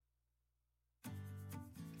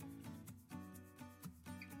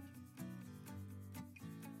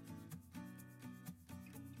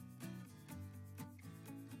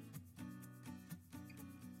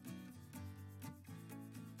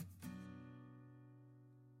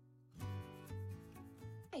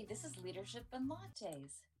This is Leadership and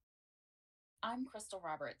Lattes. I'm Crystal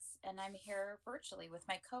Roberts, and I'm here virtually with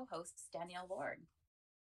my co host, Danielle Lord.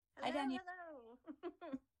 Hi, Hello, Danielle.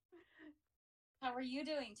 hello. How are you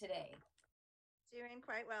doing today? Doing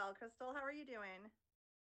quite well. Crystal, how are you doing?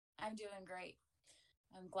 I'm doing great.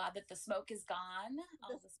 I'm glad that the smoke is gone. The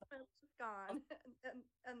All the smoke. smoke's gone,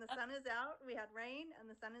 and the sun is out. We had rain,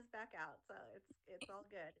 and the sun is back out, so it's all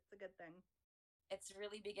good. It's a good thing. It's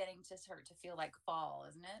really beginning to start to feel like fall,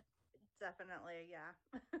 isn't it? Definitely,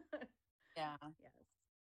 yeah. Yeah. Yes.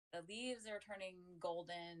 The leaves are turning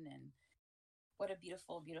golden, and what a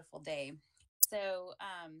beautiful, beautiful day. So,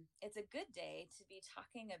 it's a good day to be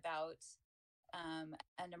talking about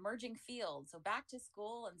an emerging field. So back to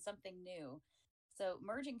school and something new. So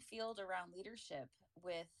emerging field around leadership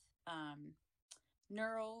with um,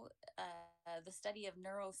 the study of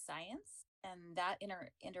neuroscience and that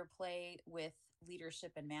interplay with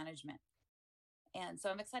leadership and management. And so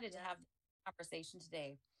I'm excited to Yes. have this conversation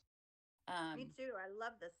today. Me Um, too. I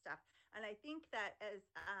love this stuff. And I think that as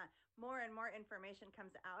more and more information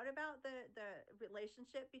comes out about the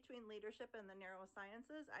relationship between leadership and the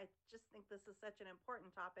neurosciences, I just think this is such an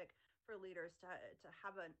important topic for leaders to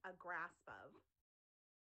have a grasp of.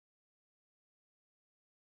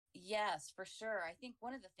 yes, for sure. I think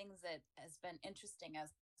one of the things that has been interesting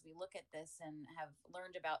as we look at this and have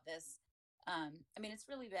learned about this, I mean, it's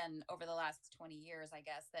really been over the last 20 years, I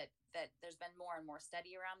guess, that there's been more and more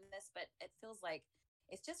study around this, but it feels like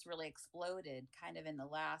it's just really exploded kind of in the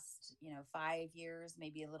last, 5 years,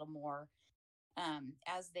 maybe a little more,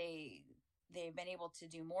 as they've been able to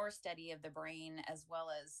do more study of the brain as well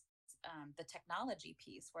as the technology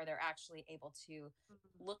piece where they're actually able to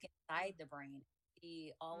Mm, look inside the brain,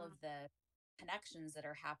 see all of mm, the connections that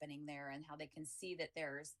are happening there and how they can see that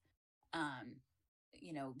there's um,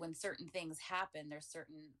 when certain things happen, there's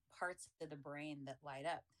certain parts of the brain that light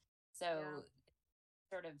up. So yeah.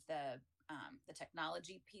 sort of the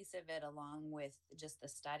technology piece of it along with just the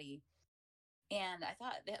study. And I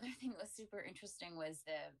thought the other thing that was super interesting was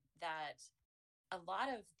that a lot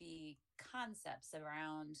of the concepts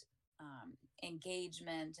around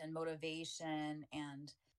engagement and motivation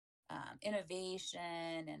and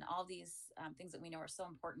innovation and all these things that we know are so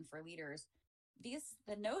important for leaders, these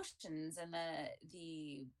the notions and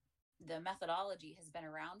the methodology has been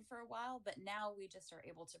around for a while, but now we just are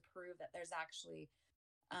able to prove that there's actually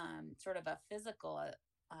sort of a physical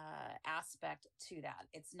aspect to that.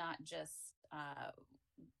 It's not just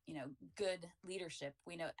good leadership.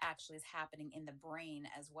 We know it actually is happening in the brain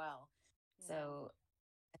as well. Yeah. So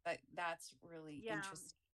I thought that's really Yeah.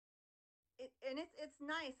 interesting. And it's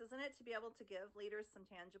nice, isn't it, to be able to give leaders some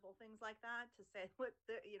tangible things like that, to say, look,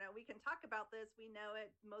 we can talk about this, we know it.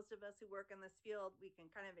 Most of us who work in this field, we can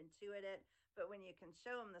kind of intuit it. But when you can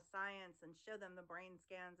show them the science and show them the brain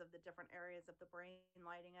scans of the different areas of the brain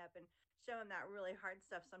lighting up, and show them that really hard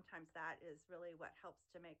stuff, sometimes that is really what helps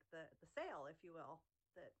to make the sale, if you will,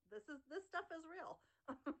 that this stuff is real.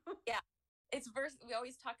 Yeah, we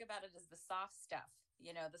always talk about it as the soft stuff,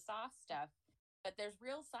 the soft stuff, but there's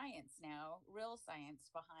real science now, real science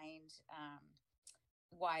behind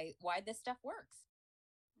why this stuff works.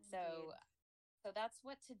 Indeed. So so that's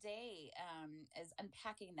what today is,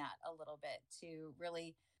 unpacking that a little bit to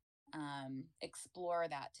really explore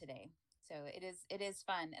that today. So it is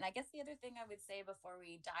fun. And I guess the other thing I would say before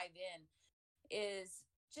we dive in is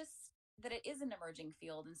just that it is an emerging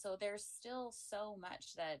field, and so there's still so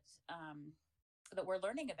much that we're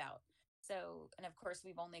learning about. So, and of course,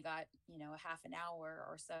 we've only got a half an hour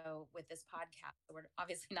or so with this podcast, so we're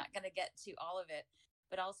obviously not going to get to all of it.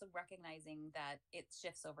 But also recognizing that it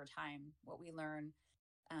shifts over time. What we learn,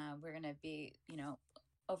 we're going to be,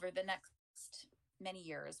 over the next many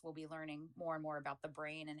years, we'll be learning more and more about the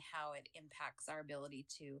brain and how it impacts our ability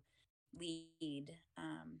to lead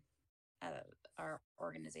our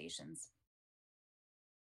organizations.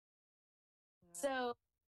 Yeah. So,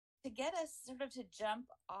 to get us sort of to jump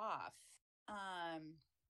off, um,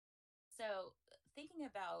 so thinking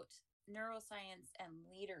about neuroscience and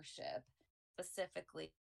leadership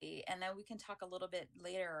specifically, and then we can talk a little bit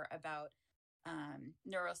later about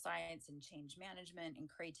neuroscience and change management and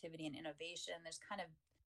creativity and innovation. There's kind of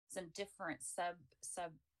some different sub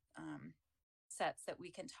um, sets that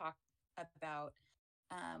we can talk about.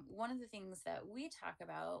 One of the things that we talk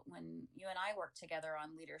about when you and I work together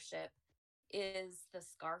on leadership is the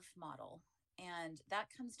SCARF model. And that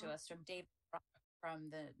comes to us from Dave from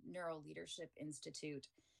the Neuro Leadership Institute.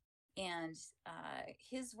 And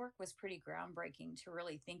his work was pretty groundbreaking to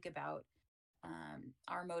really think about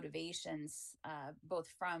our motivations, both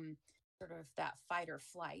from sort of that fight or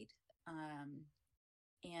flight, um,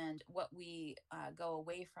 and what we go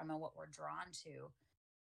away from and what we're drawn to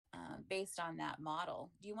based on that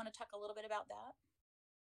model. Do you want to talk a little bit about that?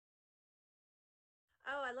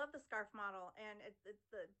 Oh, I love the scarf model. And it's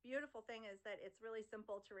the beautiful thing is that it's really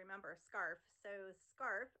simple to remember scarf. So,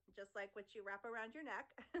 scarf, just like what you wrap around your neck,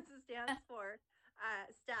 stands for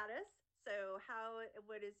status. So, how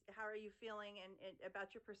are you feeling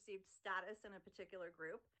about your perceived status in a particular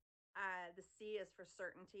group? The C is for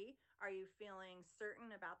certainty. Are you feeling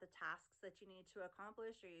certain about the tasks that you need to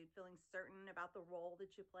accomplish? Are you feeling certain about the role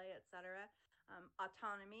that you play, etc.?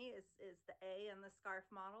 Autonomy is the A in the SCARF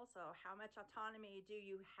model. So, how much autonomy do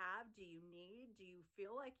you have? Do you need? Do you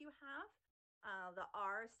feel like you have? The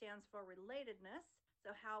R stands for relatedness.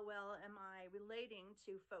 So, how well am I relating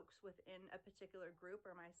to folks within a particular group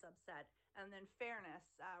or my subset? And then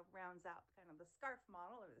fairness rounds out kind of the SCARF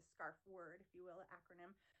model, or the SCARF word, if you will,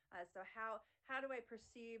 acronym. So how do I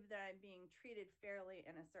perceive that I'm being treated fairly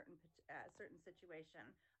in a certain situation,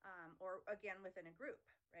 or again within a group,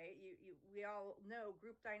 right? We all know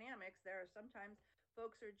group dynamics. There are sometimes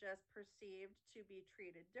folks are just perceived to be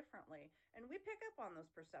treated differently, and we pick up on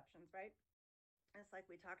those perceptions, right? It's like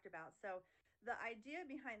we talked about. So the idea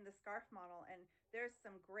behind the scarf model, and there's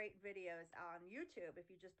some great videos on YouTube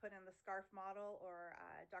if you just put in the scarf model, or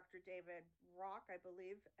Dr. David Rock, I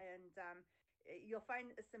believe, and you'll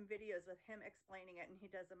find some videos with him explaining it, and he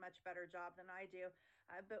does a much better job than I do.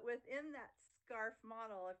 But within that scarf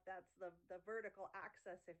model, if that's the vertical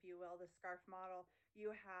axis, if you will, the scarf model,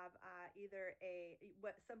 you have either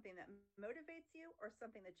something that motivates you or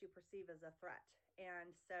something that you perceive as a threat.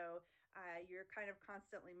 And so you're kind of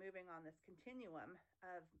constantly moving on this continuum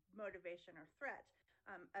of motivation or threat,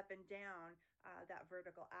 up and down that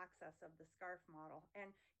vertical axis of the scarf model.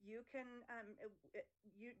 And you can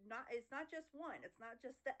it's not just one, it's not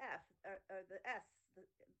just the F or the S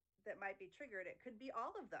that might be triggered. It could be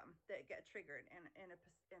all of them that get triggered in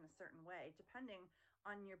a certain way, depending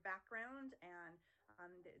on your background and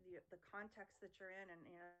the context that you're in. And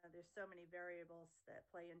there's so many variables that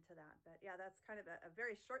play into that. But yeah, that's kind of a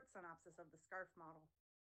very short synopsis of the scarf model.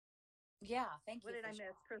 Yeah, thank What you did for I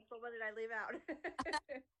sharing. miss, Crystal? What did I leave out?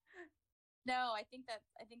 No, I think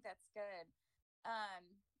that's good. Um,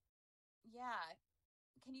 yeah,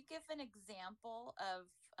 can you give an example of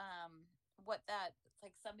what that,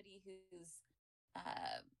 like somebody who's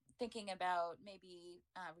uh, thinking about maybe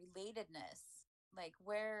relatedness, like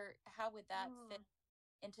how would that Oh, fit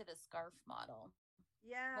into the scarf model? What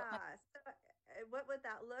might yeah. So, what would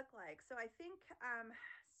that look like? So, I think,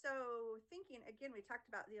 so thinking again, we talked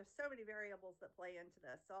about so many variables that play into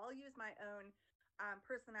this. So, I'll use my own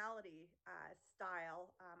personality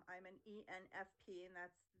style. I'm an ENFP, and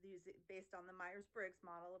that's based on the Myers Briggs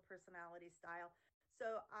model of personality style.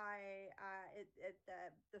 So,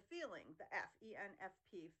 the feeling, the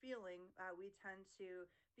FENFP feeling, we tend to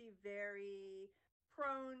be very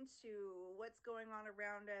prone to what's going on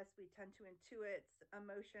around us. We tend to intuit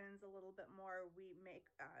emotions a little bit more. We make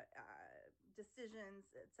decisions,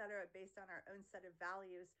 etc., based on our own set of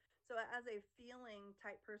values. So, as a feeling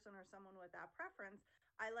type person or someone with that preference,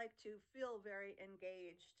 I like to feel very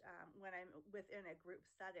engaged when I'm within a group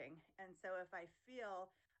setting. And so, if I feel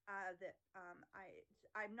that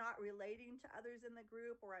I'm not relating to others in the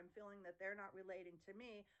group, or I'm feeling that they're not relating to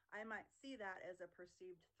me, I might see that as a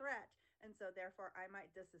perceived threat, and so therefore I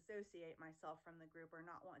might disassociate myself from the group or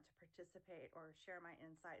not want to participate or share my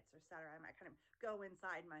insights, or etc. I might kind of go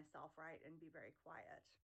inside myself, right, and be very quiet.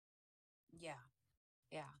 Yeah,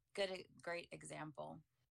 yeah, great example.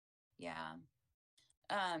 Yeah.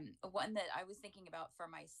 One that I was thinking about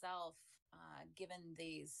for myself, given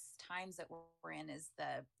these times that we're in, is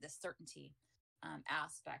the certainty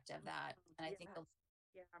aspect of that. And I think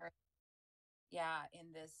Yes. Yeah. yeah,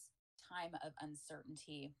 in this time of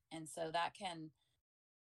uncertainty, and so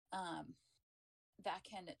um, that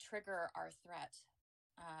can trigger our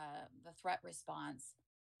the threat response,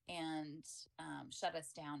 and shut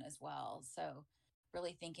us down as well. So,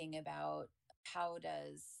 really thinking about how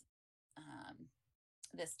does um,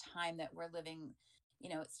 this time that we're living,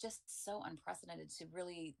 it's just so unprecedented to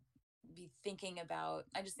really be thinking about.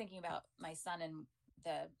 I'm just thinking about my son, and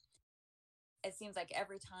the it seems like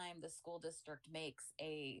every time the school district makes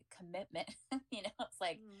a commitment, it's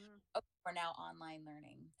like, Mm-hmm. okay, we're now online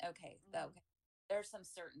learning. Okay, Mm-hmm. okay. There's some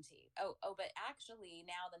certainty. Oh, but actually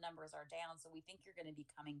now the numbers are down, so we think you're going to be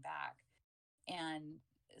coming back. And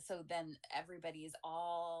so then everybody's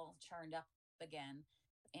all churned up again.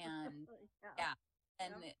 And Yeah. yeah,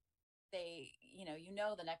 and Yeah.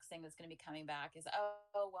 the next thing that's going to be coming back is,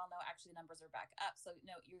 oh, well, no, actually the numbers are back up. So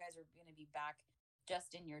no, you guys are going to be back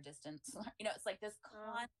just in your distance. It's like this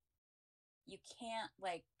Oh, you can't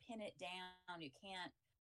like pin it down. You can't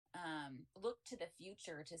look to the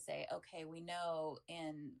future to say, okay, we know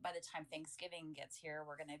by the time Thanksgiving gets here,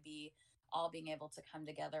 we're going to be all being able to come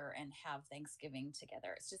together and have Thanksgiving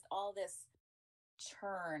together. It's just all this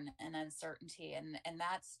churn and uncertainty, and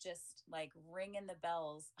that's just like ringing the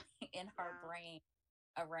bells in our Yeah. brain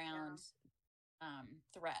Yeah. around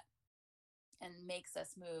threat, and makes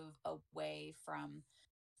us move away from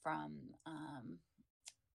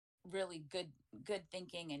really good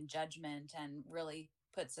thinking and judgment, and really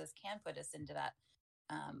can put us into that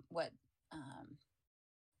what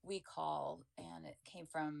we call, and it came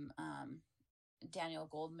from Daniel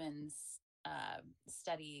Goldman's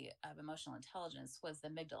study of emotional intelligence, was the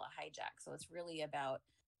amygdala hijack. So it's really about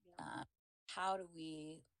Yeah. uh, how do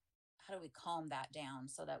we calm that down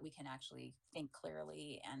so that we can actually think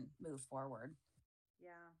clearly and move forward.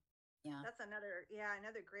 Yeah. Yeah. That's another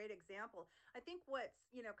great example. I think what's,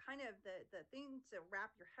 kind of the thing to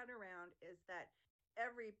wrap your head around is that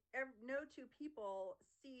every no two people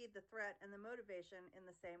see the threat and the motivation in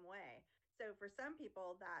the same way. So for some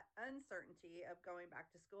people, that uncertainty of going back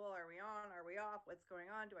to school, are we on, are we off, what's going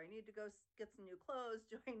on? Do I need to go get some new clothes?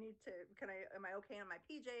 Do I need to, am I okay in my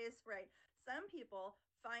PJs? Right. Some people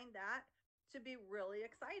find that to be really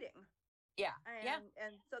exciting, Yeah. Yeah.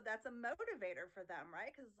 and so that's a motivator for them,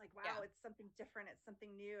 right? Because it's like, wow, Yeah. it's something different, it's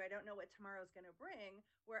something new, I don't know what tomorrow's going to bring.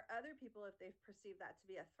 Where other people, if they perceive that to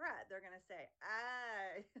be a threat, they're going to say,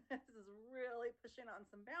 this is really pushing on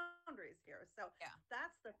some boundaries here. So Yeah.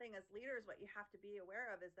 that's the thing, as leaders, what you have to be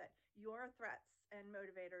aware of is that your threats and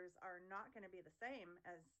motivators are not going to be the same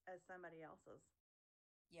as somebody else's.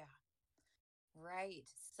 Yeah. Right.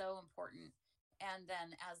 So important. And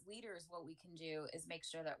then as leaders, what we can do is make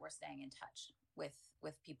sure that we're staying in touch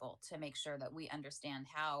with people to make sure that we understand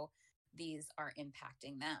how these are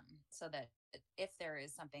impacting them, so that if there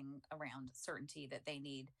is something around certainty that they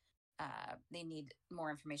need more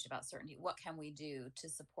information about certainty, what can we do to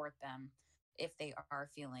support them if they are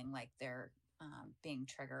feeling like they're being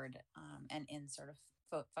triggered, and in sort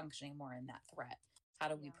of functioning more in that threat? How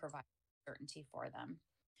do we Yeah. provide certainty for them?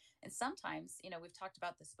 And sometimes, we've talked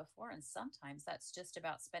about this before, and sometimes that's just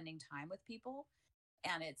about spending time with people.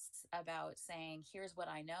 And it's about saying, here's what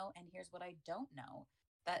I know and here's what I don't know.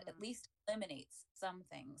 That at Mm. least eliminates some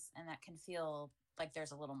things, and that can feel like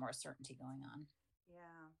there's a little more certainty going on.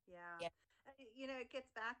 Yeah, yeah. Yeah. It gets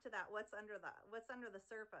back to that, what's under the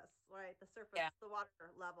surface, right? The surface, Yeah. the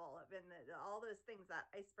water level of, and all those things. That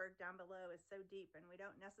iceberg down below is so deep, and we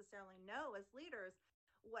don't necessarily know as leaders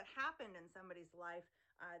what happened in somebody's life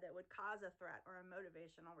that would cause a threat or a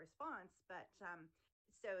motivational response. But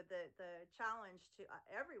so the challenge to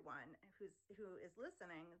everyone who is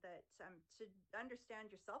listening, that to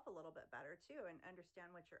understand yourself a little bit better too, and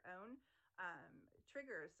understand what your own um,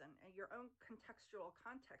 triggers and your own contextual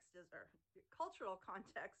context is, or cultural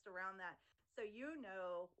context around that. So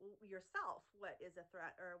yourself what is a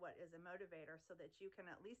threat or what is a motivator, so that you can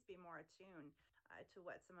at least be more attuned to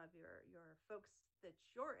what some of your folks that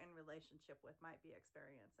you're in relationship with might be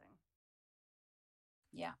experiencing.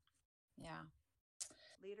 Yeah. Yeah.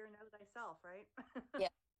 Leader, know thyself, right? Yeah.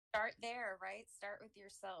 Start there, right? Start with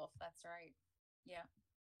yourself. That's right. Yeah.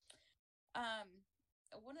 Um,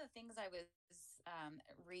 One of the things I was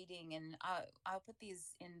reading, and I'll put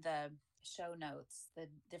these in the show notes, the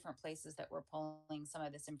different places that we're pulling some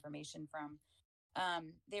of this information from.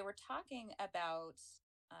 They were talking about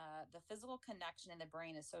the physical connection in the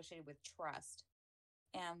brain associated with trust,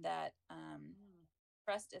 and that Mm.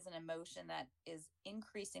 trust is an emotion that is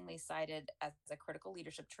increasingly cited as a critical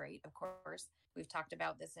leadership trait. Of course, we've talked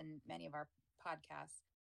about this in many of our podcasts.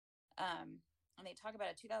 Um, and they talk about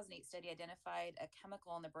a 2008 study identified a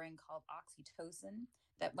chemical in the brain called oxytocin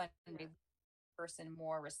that when Yeah. a person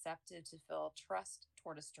more receptive to feel trust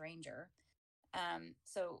toward a stranger.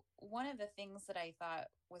 So one of the things that I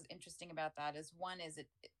thought was interesting about that is, one is it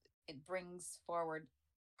brings forward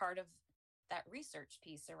part of that research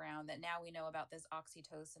piece around that. Now we know about this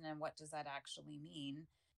oxytocin, and what does that actually mean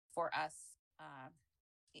for us uh,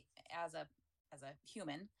 as a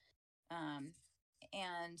human. Um,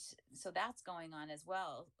 and so that's going on as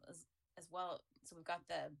well. So we've got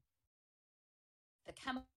the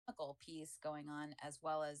chemical piece going on, as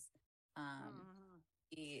well as um, Mm-hmm.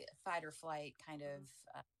 the fight or flight kind of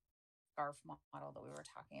Mm-hmm. scarf model that we were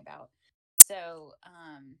talking about. So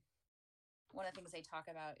one of the things they talk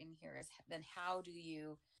about in here is, then how do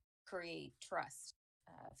you create trust?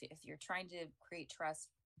 If you're trying to create trust,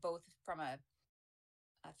 both from a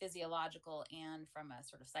physiological and from a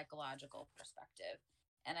sort of psychological perspective.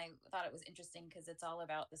 And I thought it was interesting because it's all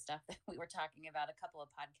about the stuff that we were talking about a couple of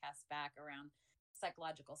podcasts back around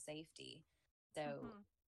psychological safety. So Hmm.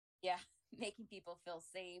 yeah, making people feel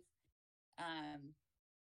safe. Um,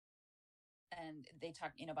 and they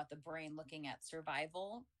talk, about the brain looking at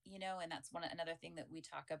survival, and that's another thing that we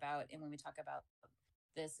talk about. And when we talk about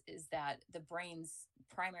this, is that the brain's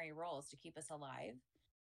primary role is to keep us alive.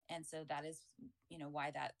 And so that is,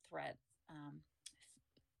 why that threat, um,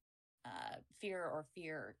 fear, or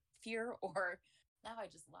now I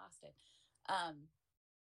just lost it. Um,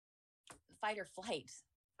 Fight or flight.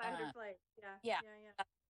 Fight or Uh, flight. Yeah. yeah, Yeah. Yeah.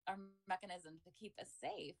 our mechanism to keep us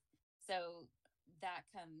safe. So that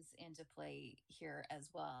comes into play here as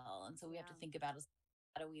well. And so we have to Yeah. think about,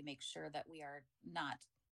 how do we make sure that we are not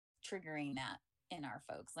triggering that in our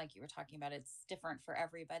folks? Like you were talking about, it's different for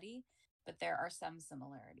everybody, but there are some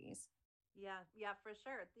similarities. Yeah. Yeah. For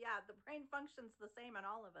sure. Yeah. The brain functions the same in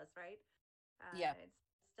all of us, right? Yeah. It's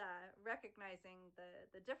just recognizing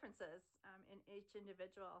the differences in each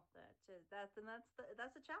individual.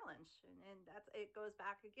 That's a challenge, and that's it goes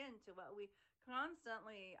back again to what we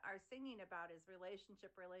constantly are singing about is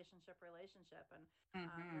relationship, relationship, relationship, and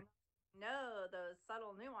Mm-hmm. you're not know those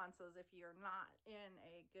subtle nuances if you're not in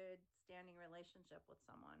a good standing relationship with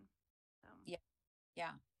someone. Yeah.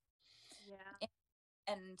 Yeah. Yeah.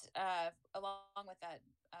 And along with that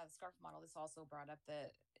SCARF model, this also brought up the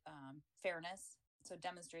fairness. So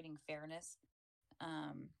demonstrating fairness,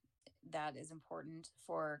 um, that is important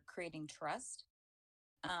for creating trust,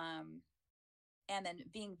 um, and then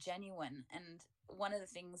being genuine. And one of the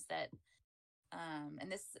things that,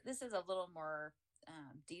 and this is a little more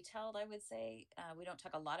detailed, I would say. We don't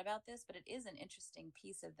talk a lot about this, but it is an interesting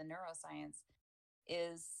piece of the neuroscience.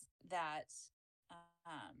 Is that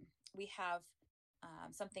we have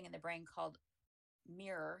something in the brain called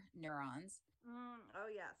mirror neurons. Oh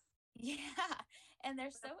yes. Yeah, and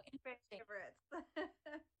they're so That's interesting. favorites.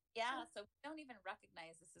 Yeah, so we don't even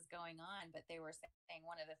recognize this is going on, but they were saying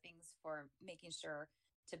one of the things for making sure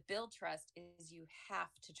to build trust is you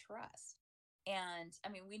have to trust. And I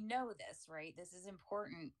mean, we know this, right? This is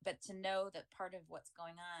important, but to know that part of what's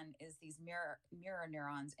going on is these mirror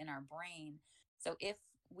neurons in our brain. So if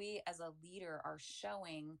we as a leader are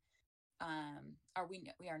showing, are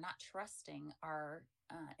we are not trusting our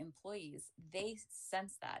employees, they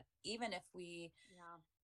sense that, even Yeah.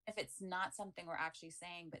 if it's not something we're actually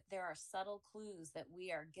saying, but there are subtle clues that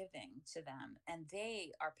we are giving to them, and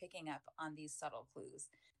they are picking up on these subtle clues.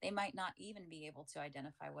 They might not even be able to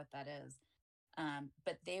identify what that is,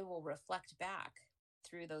 but they will reflect back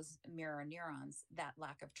through those mirror neurons that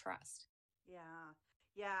lack of trust. Yeah.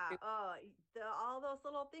 Yeah. Oh, all those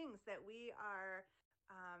little things that we are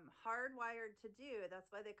hardwired to do.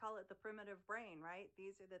 That's why they call it the primitive brain, right?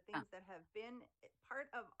 These are the Yeah. things that have been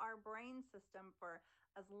part of our brain system for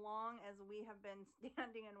as long as we have been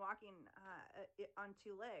standing and walking on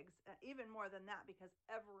two legs, even more than that, because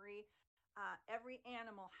every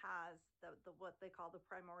animal has the what they call the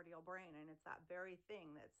primordial brain, and it's that very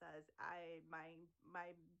thing that says my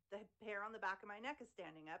the hair on the back of my neck is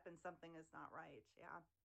standing up and something is not right. Yeah.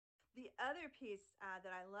 The other piece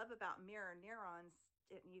that I love about mirror neurons,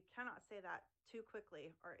 you cannot say that too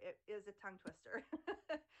quickly or it is a tongue twister,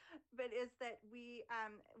 but is that we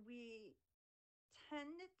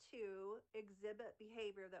tend to exhibit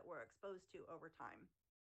behavior that we're exposed to over time.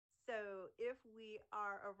 So if we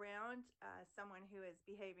are around someone who is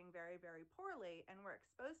behaving very, very poorly and we're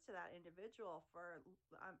exposed to that individual for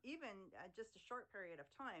even just a short period of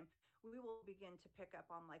time, we will begin to pick up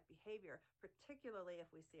on like behavior, particularly if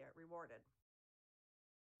we see it rewarded.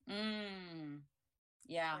 Mm,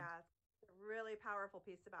 yeah. Yeah, it's a really powerful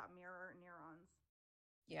piece about mirror neurons.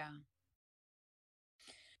 Yeah.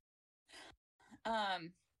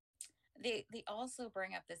 Um, they also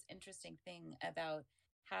bring up this interesting thing about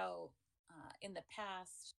how in the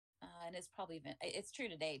past, and it's probably been, it's true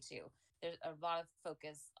today too, there's a lot of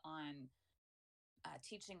focus on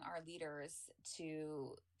teaching our leaders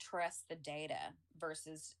to trust the data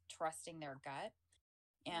versus trusting their gut.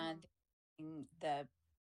 And Mm, the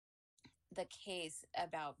the case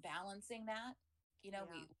about balancing that, yeah,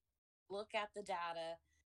 we look at the data.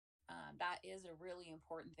 That is a really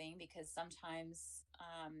important thing, because sometimes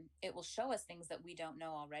it will show us things that we don't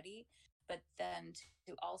know already, but then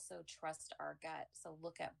to also trust our gut. So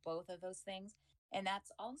look at both of those things. And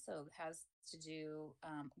that's also has to do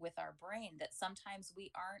with our brain, that sometimes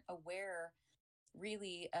we aren't aware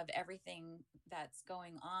really of everything that's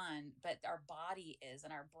going on, but our body is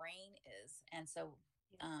and our brain is. And so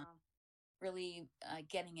um, yeah. really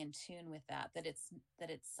getting in tune with that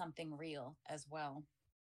it's something real as well.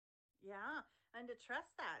 Yeah, and to trust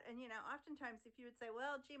that. And oftentimes if you would say,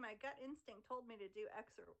 "Well, gee, my gut instinct told me to do X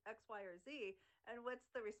or X, Y, or Z," and what's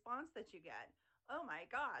the response that you get? oh my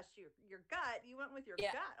gosh, your gut, you went with your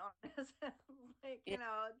Yeah. gut on this. Like,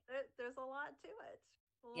 Yeah. there's a lot to it.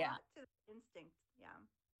 A Yeah. lot to instinct. Yeah.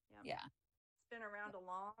 Yeah. Yeah. It's been around a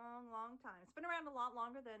long, long time. It's been around a lot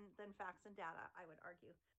longer than facts and data, I would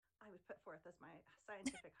argue. I would put forth as my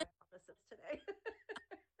scientific hypothesis today.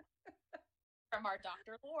 From our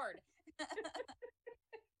Dr. Lord.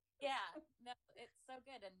 Yeah. No, it's so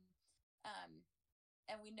good. Um,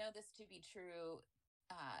 and we know this to be true,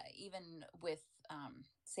 even with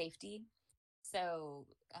safety. So,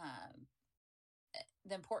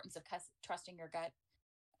 the importance of trusting your gut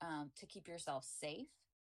to keep yourself safe.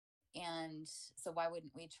 And so, why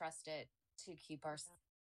wouldn't we trust it to keep our,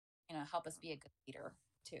 help us be a good leader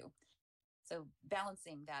too? So,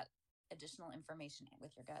 balancing that additional information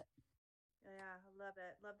with your gut. Yeah, I love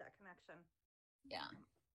it. Love that connection. Yeah.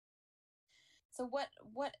 So what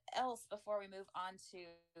else before we move on to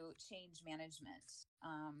change management?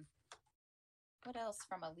 What else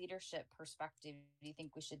from a leadership perspective do you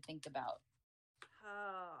think we should think about?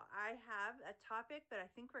 Oh, I have a topic, but I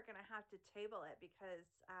think we're going to have to table it because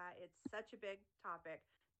it's such a big topic.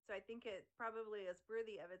 So I think it probably is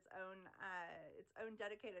worthy of its own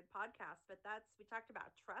dedicated podcast. But we talked about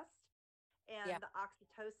trust Yeah. and the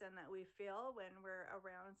oxytocin that we feel when we're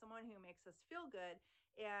around someone who makes us feel good,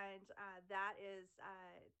 and that is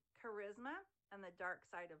charisma and the dark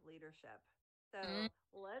side of leadership. Mm.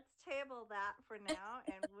 So let's table that for now,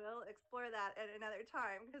 and we'll explore that at another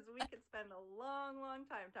time because we could spend a long, long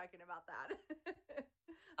time talking about that.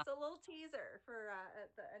 So a little teaser for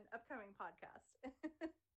an upcoming podcast.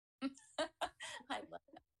 I love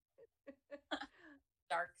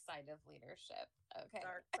dark side of leadership. Okay.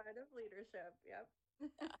 Dark side of leadership. Yep.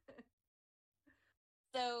 Yeah.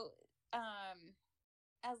 So,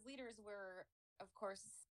 as leaders, we're, of course,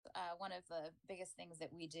 one of the biggest things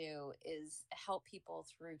that we do is help people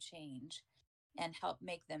through change and help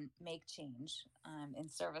make them make change in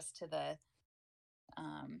service to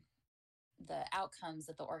um, the outcomes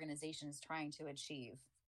that the organization is trying to achieve.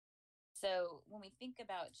 So when we think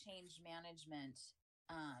about change management,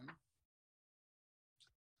 um,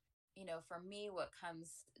 for me, what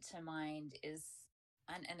comes to mind is,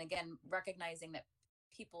 and again, recognizing that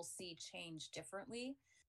people see change differently,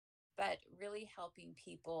 but really helping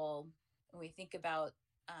people when we think about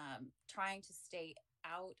trying to stay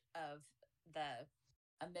out of the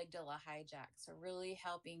amygdala hijack. So, really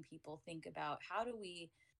helping people think about how do we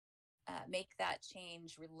make that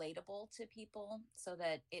change relatable to people so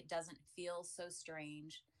that it doesn't feel so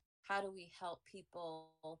strange? How do we help people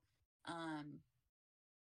um,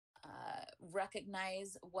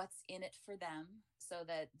 recognize what's in it for them so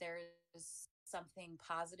that there's something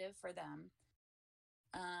positive for them?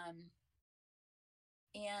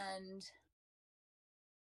 And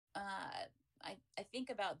uh, I think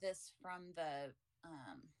about this from the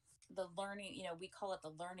learning. We call it the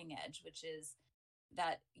learning edge, which is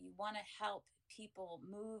that you want to help people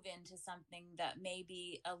move into something that may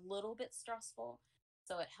be a little bit stressful,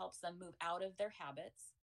 so it helps them move out of their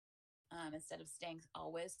habits instead of staying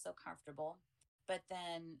always so comfortable. But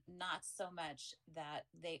then not so much that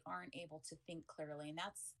they aren't able to think clearly, and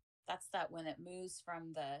that's that when it moves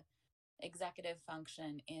from the executive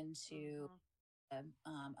function into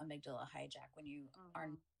Mm-hmm. amygdala hijack, when you are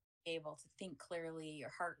Mm-hmm. able to think clearly, your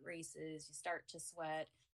heart races, you start to sweat.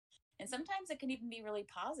 And sometimes it can even be really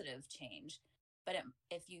positive change. But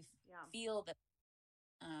if you Yeah. feel that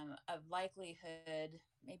a likelihood,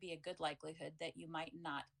 maybe a good likelihood, that you might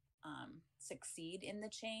not succeed in the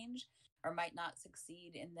change or might not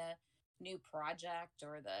succeed in the new project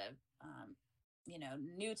or the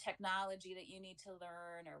new technology that you need to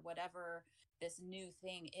learn or whatever this new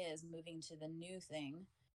thing is, moving to the new thing,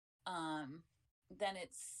 then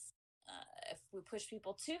it's if we push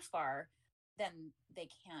people too far, then they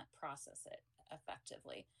can't process it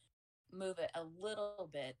effectively. Move it a little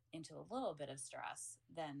bit into a little bit of stress,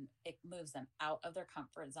 then it moves them out of their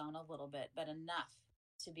comfort zone a little bit, but enough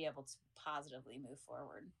to be able to positively move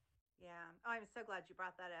forward. Yeah. Oh, I'm so glad you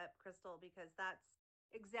brought that up, Crystal, because that's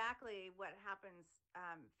exactly what happens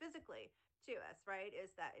physically to us, right?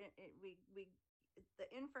 Is that the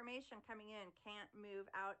information coming in can't move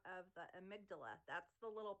out of the amygdala. That's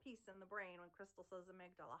the little piece in the brain when Crystal says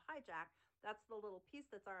amygdala hijack. That's the little piece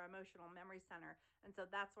that's our emotional memory center. And so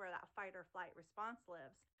that's where that fight or flight response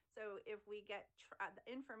lives. So if we get the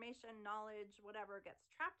information, knowledge, whatever gets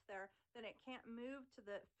trapped there, then it can't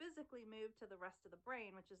physically move to the rest of the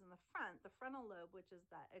brain, which is in the frontal lobe, which is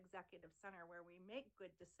that executive center where we make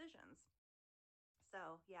good decisions.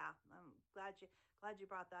 So yeah, I'm glad you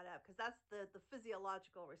brought that up because that's the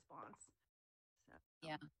physiological response. So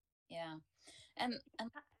Yeah. Yeah. And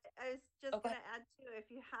I was just Okay. going to add too, if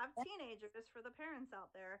you have teenagers, for the parents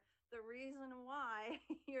out there, the reason why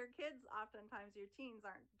your kids, oftentimes your teens,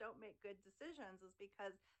 don't make good decisions is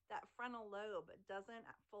because that frontal lobe doesn't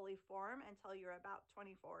fully form until you're about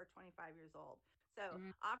 24 or 25 years old. So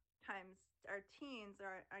Mm. oftentimes our teens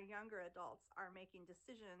or our younger adults are making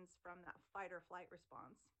decisions from that fight or flight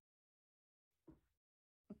response.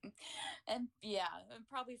 And yeah, and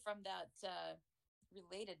probably from that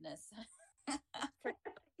relatedness.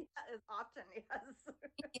 Yeah, as often, yes.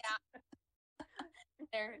 Yeah,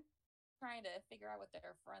 they're trying to figure out what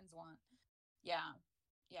their friends want. Yeah,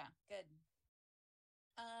 yeah, good.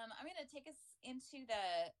 I'm going to take us into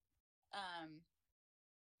um,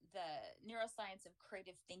 the neuroscience of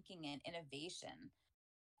creative thinking and innovation.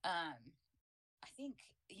 Um, I think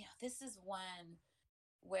this is one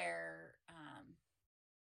where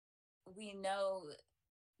we know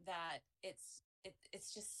that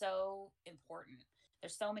it's just so important.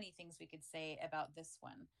 There's so many things we could say about this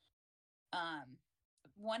one. Um,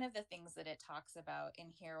 One of the things that it talks about in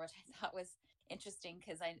here, which I thought was interesting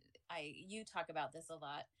because I you talk about this a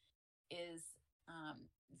lot, is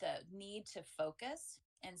the need to focus,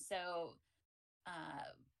 and so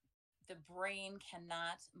uh, the brain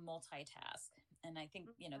cannot multitask, and I think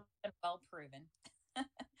Mhm. it's been well proven.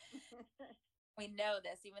 We know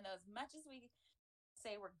this, even though as much as we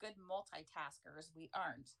say we're good multitaskers, we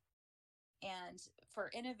aren't. And for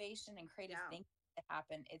innovation and creative Yeah. thinking to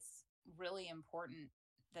happen, it's really important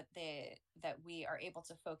that we are able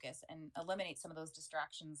to focus and eliminate some of those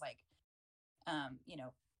distractions, like um, you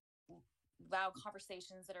know, loud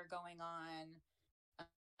conversations that are going on,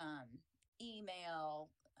 um, email,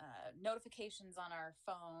 notifications on our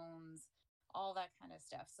phones, all that kind of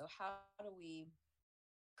stuff. So how do we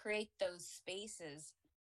create those spaces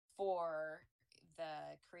for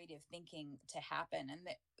the creative thinking to happen? And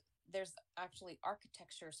there's actually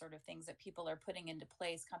architecture sort of things that people are putting into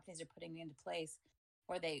place, companies are putting into place,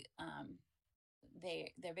 where they're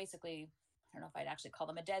basically, I don't know if I'd actually call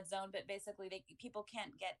them a dead zone, but basically people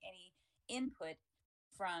can't get any input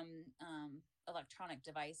from electronic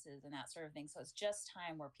devices and that sort of thing. So it's just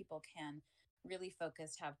time where people can really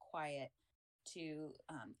focus, have quiet to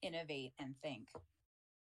innovate and think.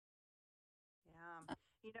 Yeah.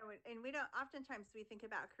 And we don't oftentimes we think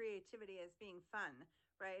about creativity as being fun,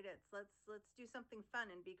 right? It's let's do something fun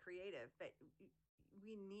and be creative, but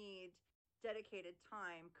we need dedicated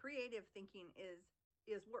time. Creative thinking is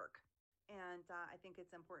work. And I think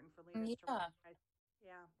it's important for leaders to Yeah, recognize,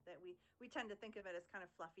 yeah, that we tend to think of it as kind of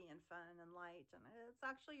fluffy and fun and light, and it's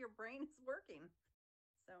actually your brain is working.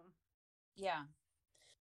 So, yeah.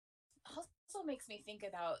 Also makes me think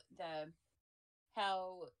about the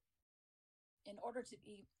how in order to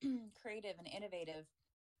be creative and innovative,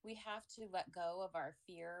 we have to let go of our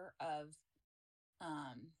fear of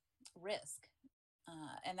um, risk.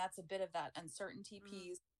 And that's a bit of that uncertainty mm,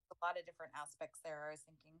 piece, a lot of different aspects there. I was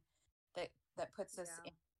thinking that puts us yeah,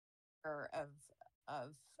 in fear of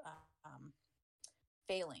um,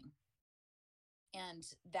 failing, and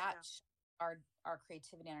that yeah, our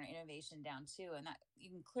creativity and our innovation down too. And that you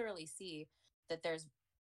can clearly see that there's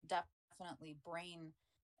definitely brain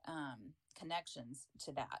connections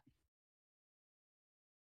to that.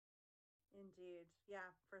 indeed. Yeah,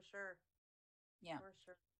 for sure. Yeah. For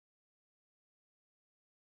sure.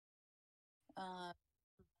 Uh,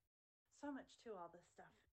 So much to all this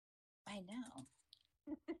stuff. I know.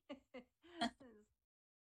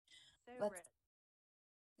 So Let's, rich.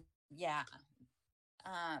 yeah.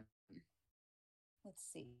 Um, let's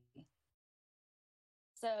see.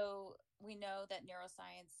 So we know that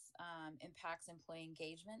neuroscience impacts employee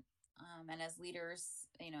engagement. And as leaders,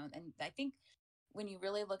 and I think when you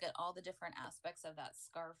really look at all the different aspects of that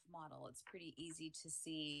SCARF model, it's pretty easy to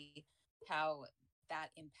see how that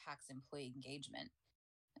impacts employee engagement.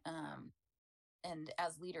 Yeah. Um, and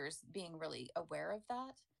as leaders, being really aware of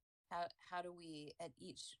that, how do we at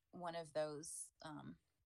each one of those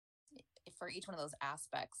for each one of those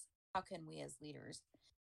aspects, how can we as leaders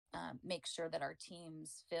make sure that our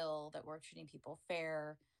teams feel that we're treating people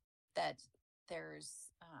fair, that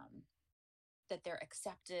there's that they're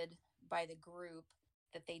accepted by the group,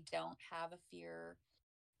 that they don't have a fear,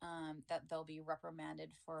 that they'll be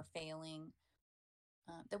reprimanded for failing,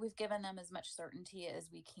 that we've given them as much certainty as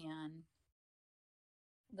we can.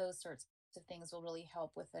 Those sorts of things will really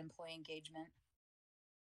help with employee engagement.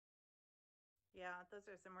 Yeah, those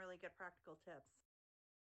are some really good practical tips.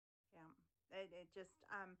 Yeah.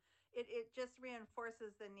 It just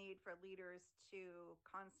reinforces the need for leaders to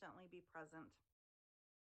constantly be present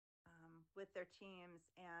with their teams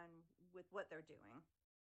and with what they're doing.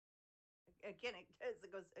 Again,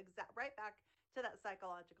 it goes right back to that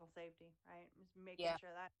psychological safety, right? Just making Yeah.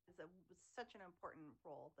 sure that is such an important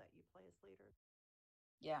role that you play as leaders.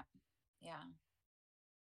 Yeah. Yeah.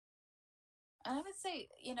 And I would say,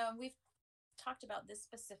 we've talked about this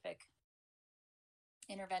specific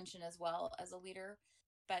intervention as well as a leader,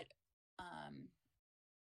 but um,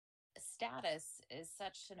 status is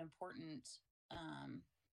such an important um,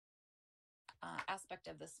 aspect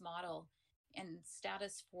of this model, and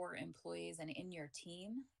status for employees and in your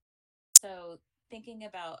team. So, thinking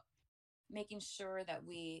about making sure that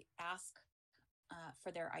we ask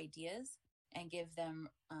for their ideas and give them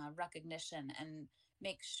recognition, and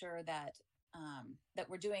make sure that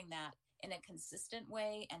we're doing that in a consistent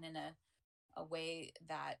way, and in a way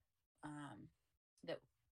that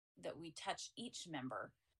that we touch each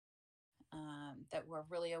member, that we're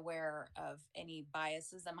really aware of any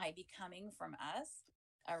biases that might be coming from us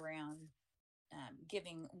around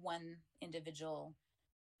giving one individual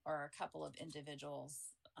or a couple of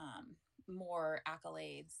individuals more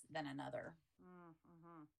accolades than another.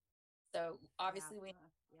 Mm-hmm. So Yeah. obviously we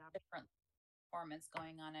Yeah. have different performance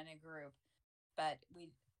going on in a group, but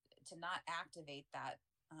we to not activate that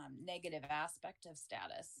negative aspect of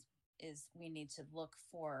status is we need to look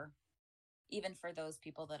for, even for those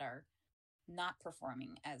people that are not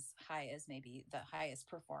performing as high as maybe the highest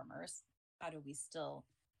performers, how do we still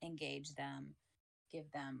engage them, give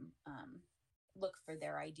them look for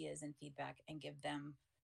their ideas and feedback, and give them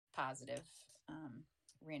positive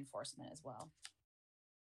reinforcement as well.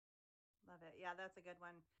 Love it. Yeah, that's a good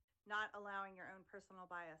one. Not allowing your own personal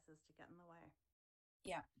biases to get in the way.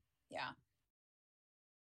 Yeah. Yeah.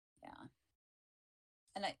 Yeah.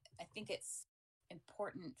 And I think it's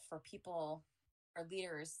important for people or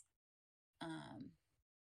leaders um,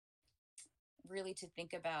 really to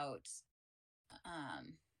think about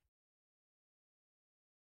um,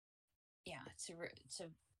 yeah, to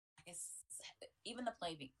I guess even the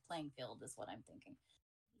playing field is what I'm thinking.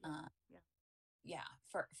 Yeah. uh, Yeah. yeah,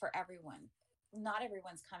 for everyone. Not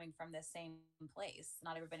everyone's coming from the same place.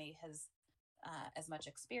 Not everybody has as much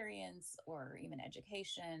experience or even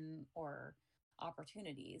education or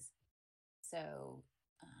opportunities. So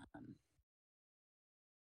um,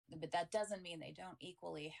 but that doesn't mean they don't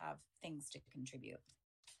equally have things to contribute.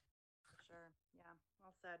 For sure. Yeah.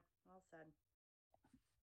 Well said. Well said.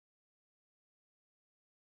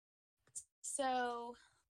 So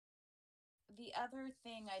the other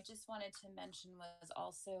thing I just wanted to mention was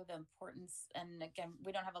also the importance, and again,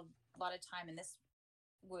 we don't have a lot of time, and this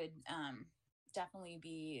would definitely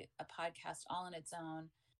be a podcast all on its own,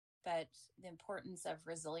 but the importance of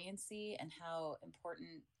resiliency and how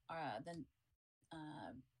important the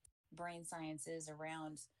uh, brain science is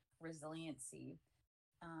around resiliency.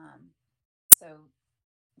 Um, so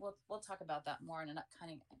we'll talk about that more in an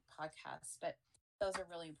upcoming podcast, but those are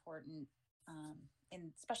really important,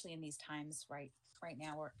 in especially in these times right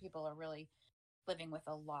now where people are really living with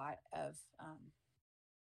a lot of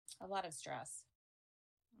stress.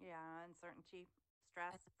 Yeah. Uncertainty,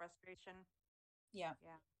 stress, frustration. Yeah.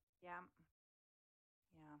 Yeah. Yeah.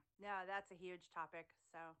 Yeah. No, that's a huge topic.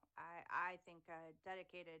 So I think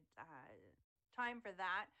dedicated time for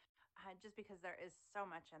that, just because there is so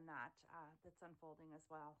much in that that's unfolding as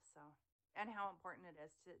well. So, and how important it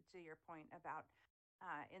is to your point about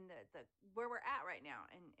in the where we're at right now,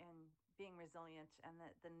 and being resilient, and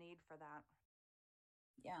the need for that.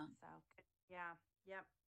 Yeah. So yeah. Yep.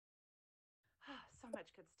 So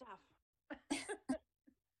much good stuff.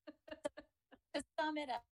 To sum it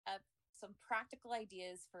up, some practical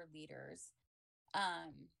ideas for leaders.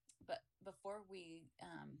 But before we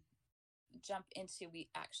jump into, we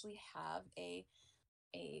actually have a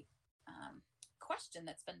question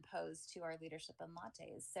that's been posed to our leadership and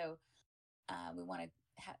lattes. So we want to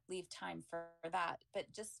leave time for that.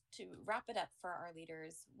 But just to wrap it up for our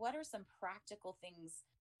leaders, what are some practical things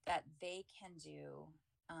that they can do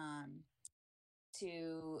um,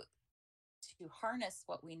 to harness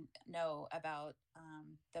what we know about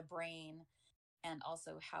the brain, and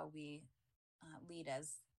also how we lead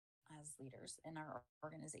as leaders in our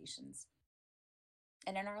organizations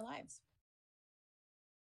and in our lives?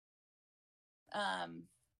 Um,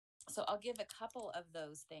 so I'll give a couple of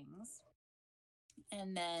those things,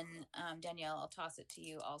 and then Danielle, I'll toss it to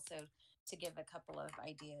you also to give a couple of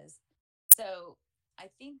ideas. So I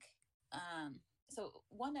think so.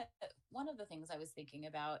 One of the things I was thinking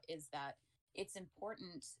about is that it's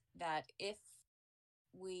important that if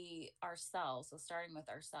we ourselves, so starting with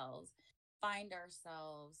ourselves, find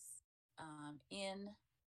ourselves in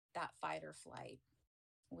that fight or flight,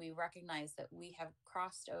 we recognize that we have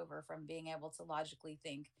crossed over from being able to logically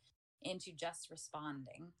think into just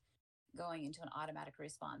responding, going into an automatic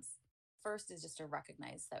response. first is just to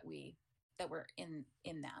recognize that we're in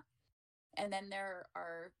that. And then there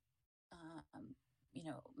are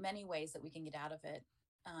many ways that we can get out of it.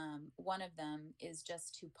 One of them is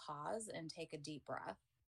just to pause and take a deep breath.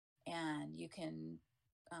 And you can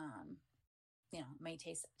may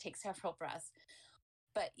take several breaths,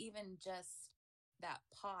 but even just that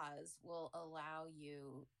pause will allow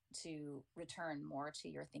you to return more to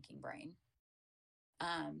your thinking brain.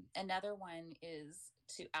 Another one is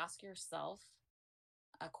to ask yourself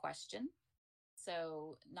a question.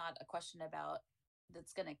 So, not a question about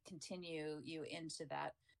that's going to continue you into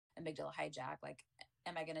that amygdala hijack, like,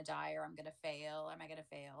 am I going to die, or I'm going to fail? Am I going to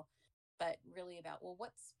fail? But really about, well,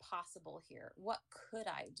 what's possible here? What could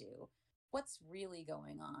I do? What's really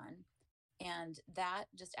going on? And that,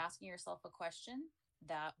 just asking yourself a question,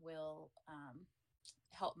 that will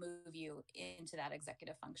help move you into that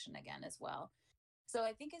executive function again as well. So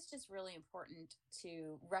I think it's just really important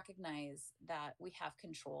to recognize that we have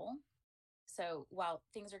control. So while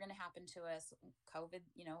things are going to happen to us, COVID,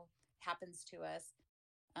 happens to us,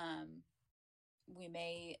 we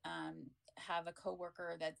may have a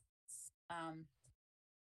coworker that's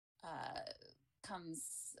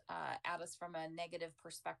comes at us from a negative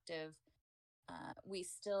perspective. We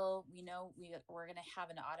know we're going to have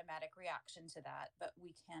an automatic reaction to that, but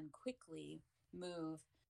we can quickly move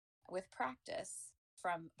with practice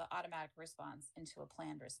from the automatic response into a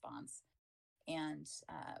planned response, and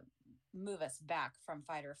move us back from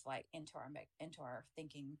fight or flight into our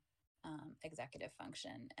thinking executive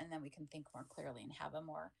function, and then we can think more clearly and have a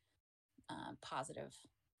more positive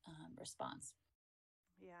response.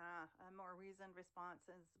 Yeah, a more reasoned response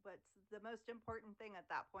is what's the most important thing at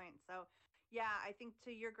that point. So, yeah, I think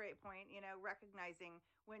to your great point, recognizing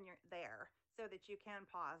when you're there so that you can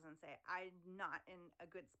pause and say, I'm not in a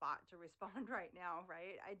good spot to respond right now,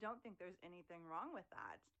 right? I don't think there's anything wrong with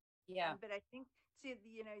that. Yeah. But I think to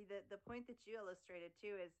the point that you illustrated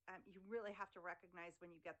too is you really have to recognize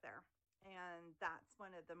when you get there, and that's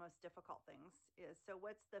one of the most difficult things. Is so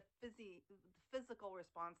what's the physical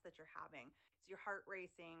response that you're having? Is your heart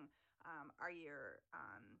racing? Are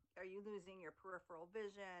you losing your peripheral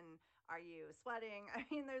vision? Are you sweating? I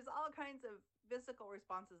mean, there's all kinds of physical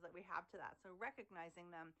responses that we have to that. So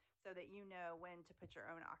recognizing them so that you know when to put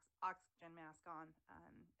your own oxygen mask on,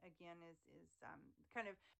 again, is kind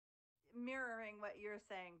of mirroring what you're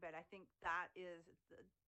saying. But I think that is,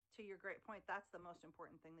 to your great point, that's the most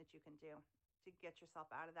important thing that you can do to get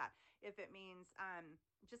yourself out of that. If it means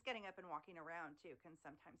just getting up and walking around too can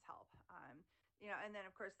sometimes help. And then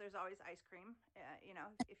of course there's always ice cream,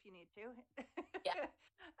 if you need to. Yeah.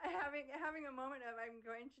 having a moment of, I'm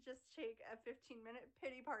going to just take a 15-minute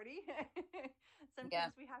pity party. Yeah.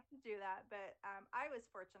 Sometimes we have to do that. But I was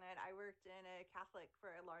fortunate. I worked in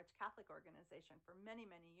for a large Catholic organization for many,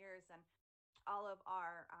 many years. And all of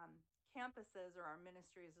our campuses, or our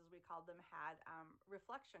ministries, as we called them, had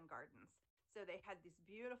reflection gardens. So they had these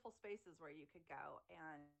beautiful spaces where you could go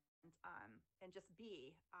and just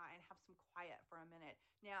be and have some quiet for a minute.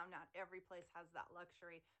 Now, not every place has that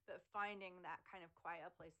luxury, but finding that kind of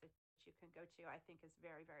quiet place that you can go to, I think, is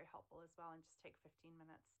very, very helpful as well. And just take 15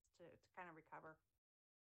 minutes to kind of recover.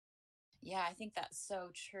 Yeah, I think that's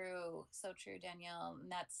so true. So true, Danielle.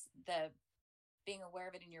 And that's the being aware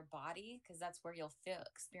of it in your body, because that's where you'll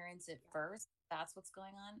experience it Yeah. first. That's what's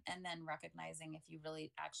going on. And then recognizing if you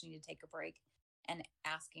really actually need to take a break and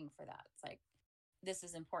asking for that. It's like, this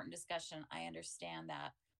is important discussion. I understand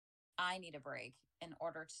that I need a break in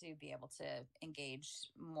order to be able to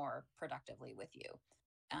engage more productively with you.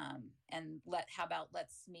 And how about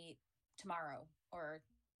let's meet tomorrow or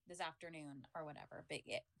this afternoon or whatever.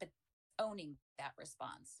 But owning that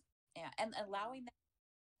response, yeah, and allowing that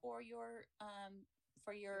for your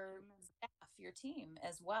staff, your team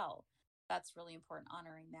as well. That's really important.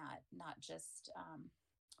 Honoring that, not just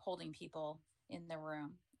holding people in the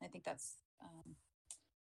room. I think that's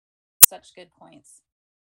such good points.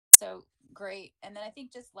 So great. And then I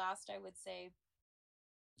think just last, I would say,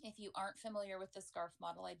 if you aren't familiar with the SCARF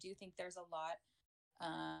model, I do think there's a lot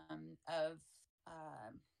of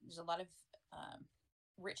there's a lot of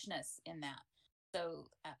richness in that. So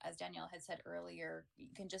as Danielle had said earlier, you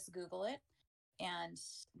can just Google it and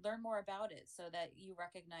learn more about it so that you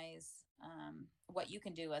recognize what you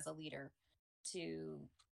can do as a leader to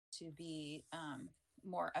be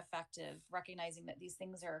more effective, recognizing that these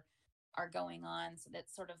things are going on. So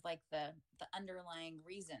that's sort of like the underlying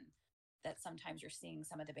reason that sometimes you're seeing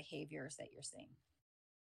some of the behaviors that you're seeing.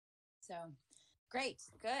 So great,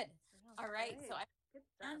 good. All right. Great. So I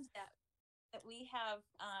understand that we have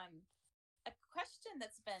a question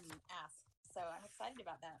that's been asked. So I'm excited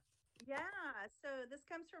about that. Yeah, so this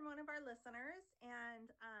comes from one of our listeners, and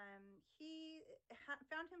he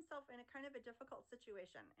found himself in a kind of a difficult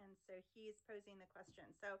situation, and so he's posing the question.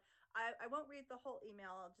 So I won't read the whole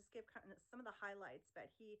email. I'll just give kind of some of the highlights. But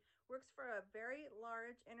he works for a very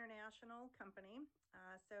large international company,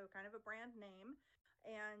 so kind of a brand name,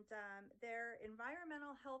 and their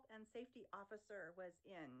environmental health and safety officer was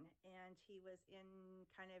in, and he was in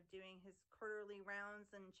kind of doing his quarterly rounds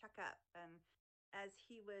and checkup, and as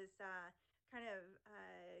he was kind of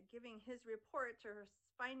giving his report or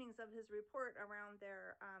findings of his report around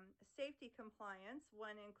their safety compliance.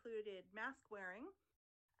 One included mask wearing.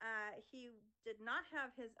 He did not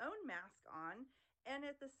have his own mask on, and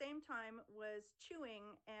at the same time was chewing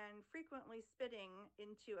and frequently spitting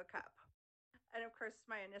into a cup. And of course,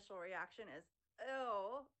 my initial reaction is,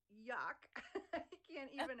 oh, yuck. I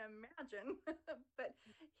can't even imagine. But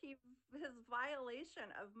his violation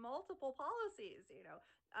of multiple policies,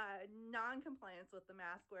 non-compliance with the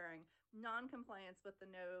mask wearing, non-compliance with the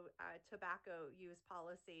no tobacco use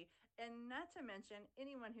policy, and not to mention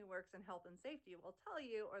anyone who works in health and safety will tell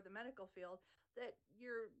you, or the medical field, that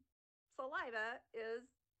your saliva is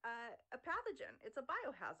a pathogen. It's a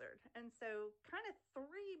biohazard. And so, kind of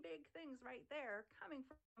three big things right there coming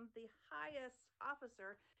from the highest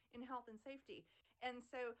officer in health and safety. And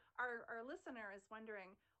so, our listener is wondering,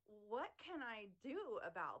 what can I do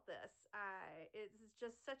about this? It's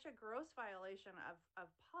just such a gross violation of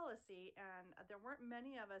policy, and there weren't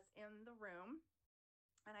many of us in the room.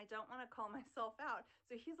 And I don't want to call myself out.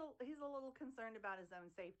 So he's a little concerned about his own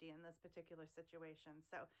safety in this particular situation.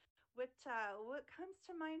 So what comes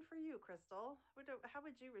to mind for you, Crystal? How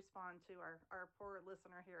would you respond to our poor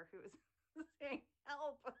listener here who is saying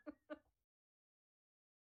help?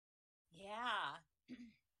 Yeah.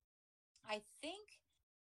 I think,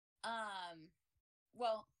 um,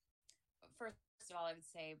 well, first of all, I would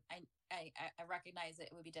say I recognize that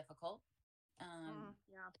it would be difficult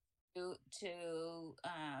Yeah, to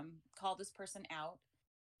call this person out.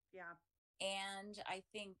 yeah, And I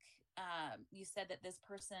think you said that this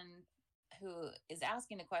person who is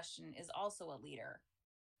asking the question is also a leader,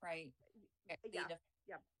 right? yeah, Lead.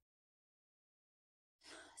 yeah,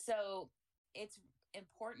 So it's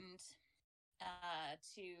important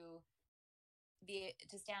to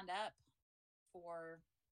to stand up for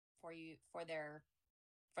you for their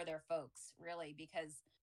folks, really, because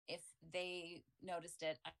if they noticed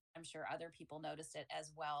it, I'm sure other people noticed it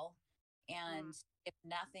as well. mm, And if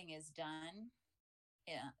nothing is done,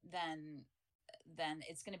 yeah, then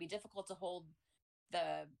it's going to be difficult to hold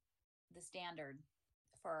the standard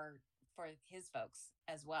for his folks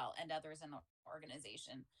as well, and others in the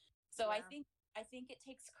organization. So yeah, I think it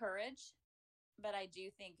takes courage, but I do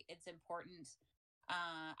think it's important.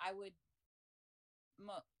 I would,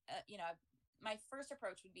 you know, my first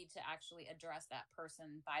approach would be to actually address that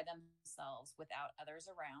person by themselves without others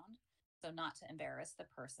around. So not to embarrass the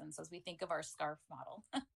person. So as we think of our scarf model,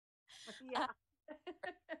 yeah,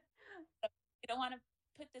 you don't want to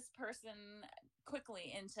put this person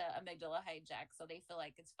quickly into amygdala hijack so they feel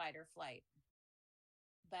like it's fight or flight,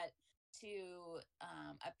 but to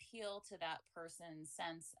appeal to that person's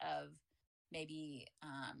sense of maybe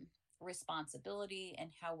responsibility and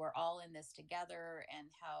how we're all in this together, and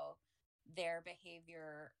how their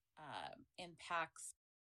behavior impacts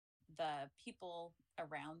the people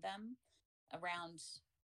around them, around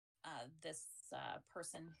this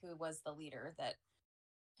person who was the leader that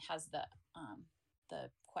has the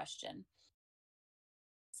question.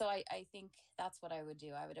 So I think that's what I would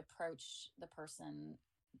do. I would approach the person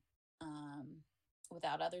um,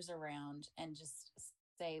 without others around and just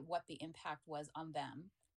say what the impact was on them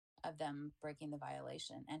of them breaking the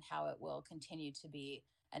violation, and how it will continue to be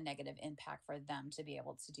a negative impact for them to be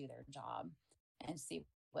able to do their job, and see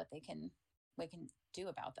what we can do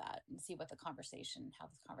about that, and see what the conversation how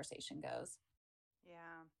the conversation goes.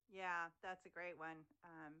 yeah, yeah. That's a great one.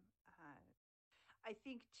 Uh, I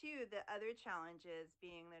think too the other challenge is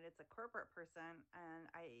being that it's a corporate person, and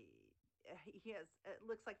he has, it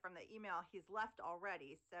looks like from the email he's left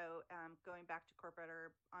already. So going back to corporate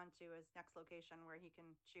or onto his next location where he can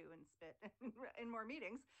chew and spit in more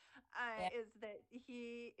meetings, Yeah. is that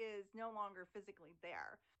he is no longer physically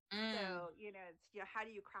there. Mm. So it's, how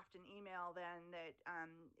do you craft an email then that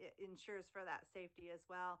it ensures for that safety as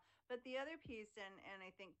well? But the other piece, and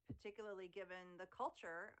I think particularly given the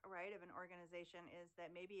culture, right, of an organization, is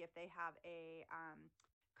that maybe if they have a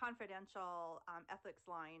confidential ethics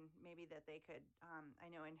line, maybe that they could, I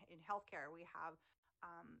know in healthcare we have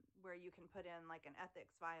where you can put in like an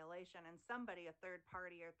ethics violation, and somebody, a third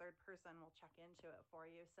party or third person, will check into it for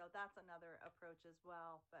you. So that's another approach as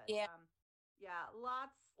well. But Yeah. Yeah,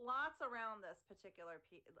 lots around this particular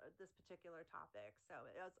topic. So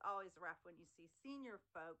it's always rough when you see senior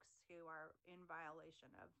folks who are in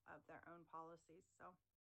violation of their own policies. So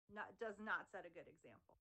not does not set a good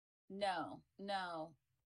example. No, no.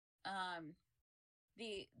 Um,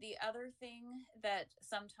 the other thing that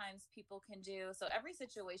sometimes people can do, so every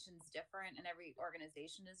situation is different and every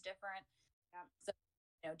organization is different. Yeah. So,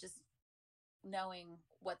 just knowing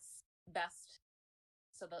what's best,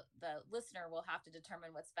 so the listener will have to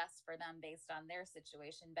determine what's best for them based on their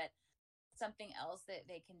situation. But something else that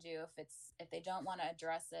they can do, if they don't want to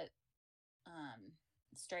address it um,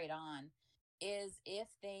 straight on, is if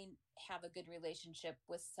they have a good relationship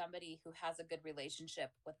with somebody who has a good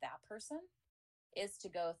relationship with that person, is to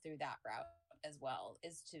go through that route as well,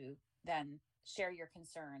 is to then share your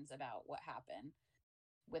concerns about what happened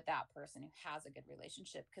with that person who has a good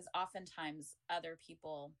relationship, because oftentimes other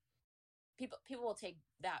people will take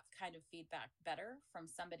that kind of feedback better from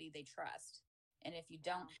somebody they trust. And if you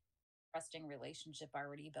don't have a trusting relationship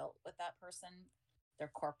already built with that person,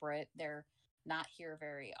 they're corporate, they're not here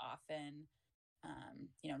very often,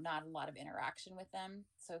 not a lot of interaction with them.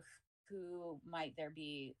 So who might there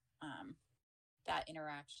be that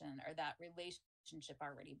interaction or that relationship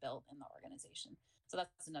already built in the organization? So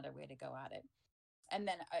that's another way to go at it. And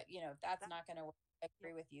then, if that's not going to work, I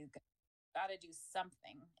agree with you. Got to do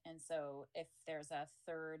something. And so if there's a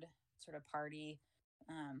third sort of party,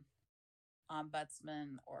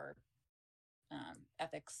 ombudsman or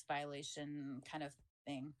ethics violation kind of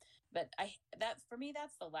thing, but for me,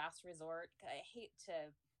 that's the last resort. I hate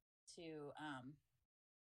to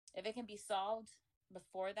if it can be solved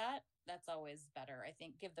before that, that's always better. I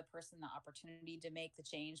think give the person the opportunity to make the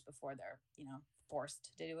change before they're forced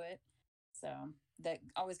to do it. So that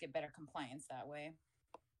always get better compliance that way.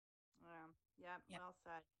 Yeah. Well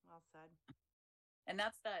said. Well said. And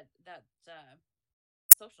that's that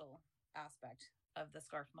social aspect of the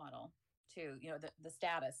SCARF model too. The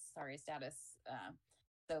status.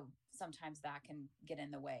 So sometimes that can get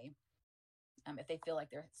in the way if they feel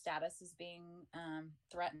like their status is being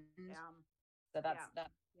threatened. Yeah. So that's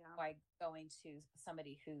why going to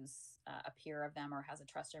somebody who's a peer of them or has a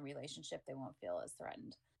trusted relationship, they won't feel as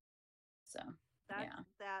threatened. So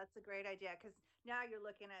that's a great idea, because now you're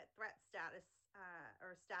looking at threat status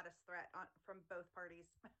or status threat from both parties.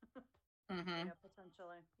 mm-hmm.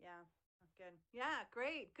 Potentially. Yeah. Good. Yeah.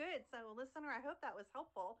 Great. Good. So, listener, I hope that was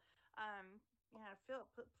helpful.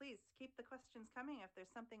 Please keep the questions coming. If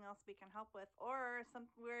there's something else we can help with, or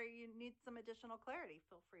where you need some additional clarity,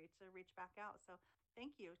 feel free to reach back out. So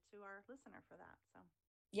thank you to our listener for that. So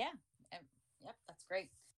yeah. Yep, that's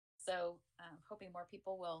great. So hoping more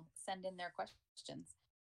people will send in their questions.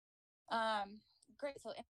 Great.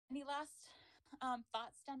 So any last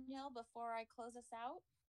thoughts, Danielle, before I close us out?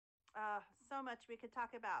 So much we could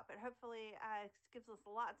talk about, but hopefully it gives us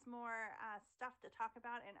lots more stuff to talk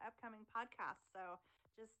about in upcoming podcasts. So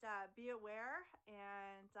just be aware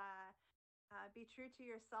and be true to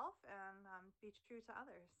yourself and be true to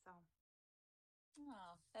others. So,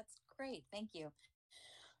 that's great. Thank you.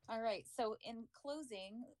 All right. So in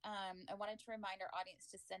closing, I wanted to remind our audience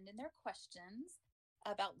to send in their questions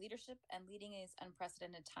about leadership and leading in these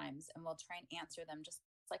unprecedented times, and we'll try and answer them just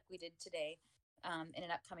like we did today in an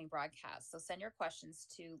upcoming broadcast. So send your questions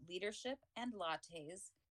to leadership and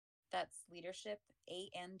lattes. That's leadership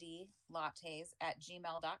and lattes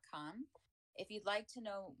 @gmail.com. If you'd like to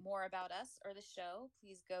know more about us or the show,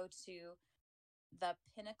 please go to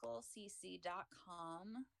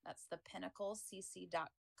thepinnaclecc.com. That's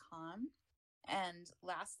thepinnaclecc.com. And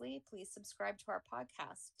lastly, please subscribe to our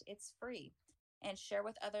podcast. It's free. And share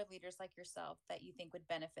with other leaders like yourself that you think would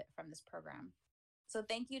benefit from this program. So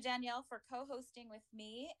thank you, Danielle, for co-hosting with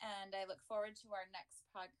me, and I look forward to our next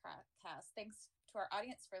podcast. Thanks to our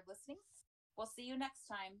audience for listening. We'll see you next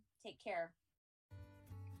time. Take care.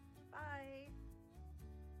 Bye.